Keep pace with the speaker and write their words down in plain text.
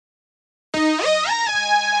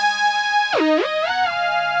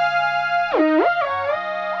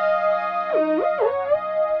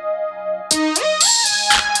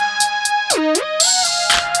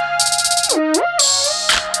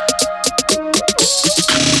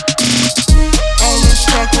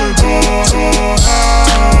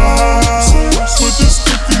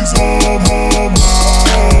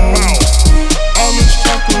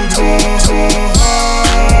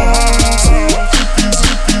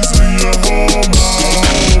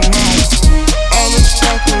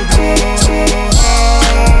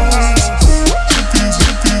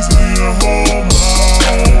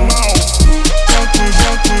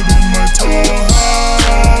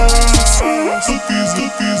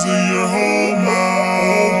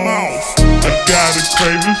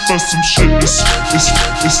for some shit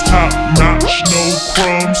it's top notch, no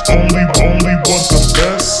crumbs, only want the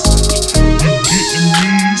best. You getting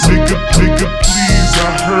these, nigga please, I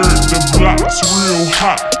heard the block's real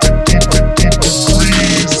hot, keep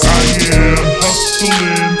degrees. I am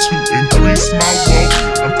hustling to increase my wealth,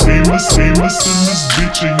 I'm famous in this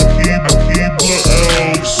bitch and I keep the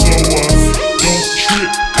L. So don't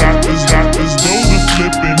trip, got this dough to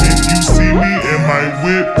flip, and if you see me in my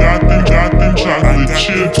whip, got them chocolate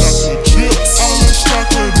chips. All the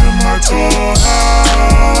chocolate in my tall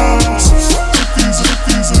house,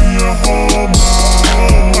 cookies in your whole mouth.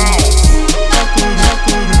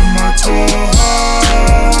 Chocolate in my tall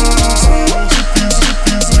house,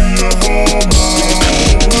 cookies in your whole mouth.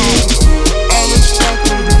 All the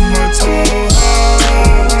chocolate in my tall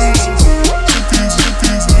house,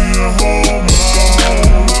 cookies in your whole mouth.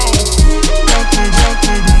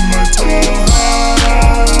 Chocolate in my tall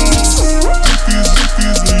house,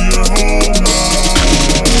 cookies in your whole mouth.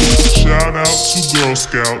 Shout out to Girl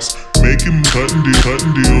Scouts, making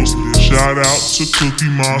cutting deals. Shout out to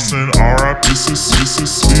Cookie Moss and R.I.P.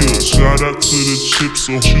 Seal. Shout out to the chips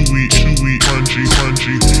so chewy, crunchy.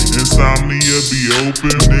 Insomnia be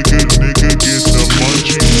open, nigga get the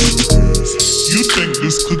munchies. You think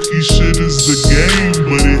this cookie shit is the game,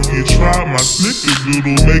 but if you try my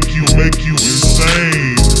snickerdoodle, make you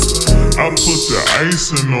insane. I put the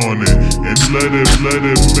icing on it and let it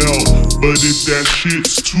melt, but if that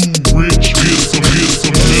shit's too rich, get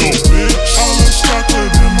some milk. All the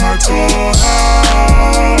chocolate in my tall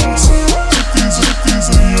house,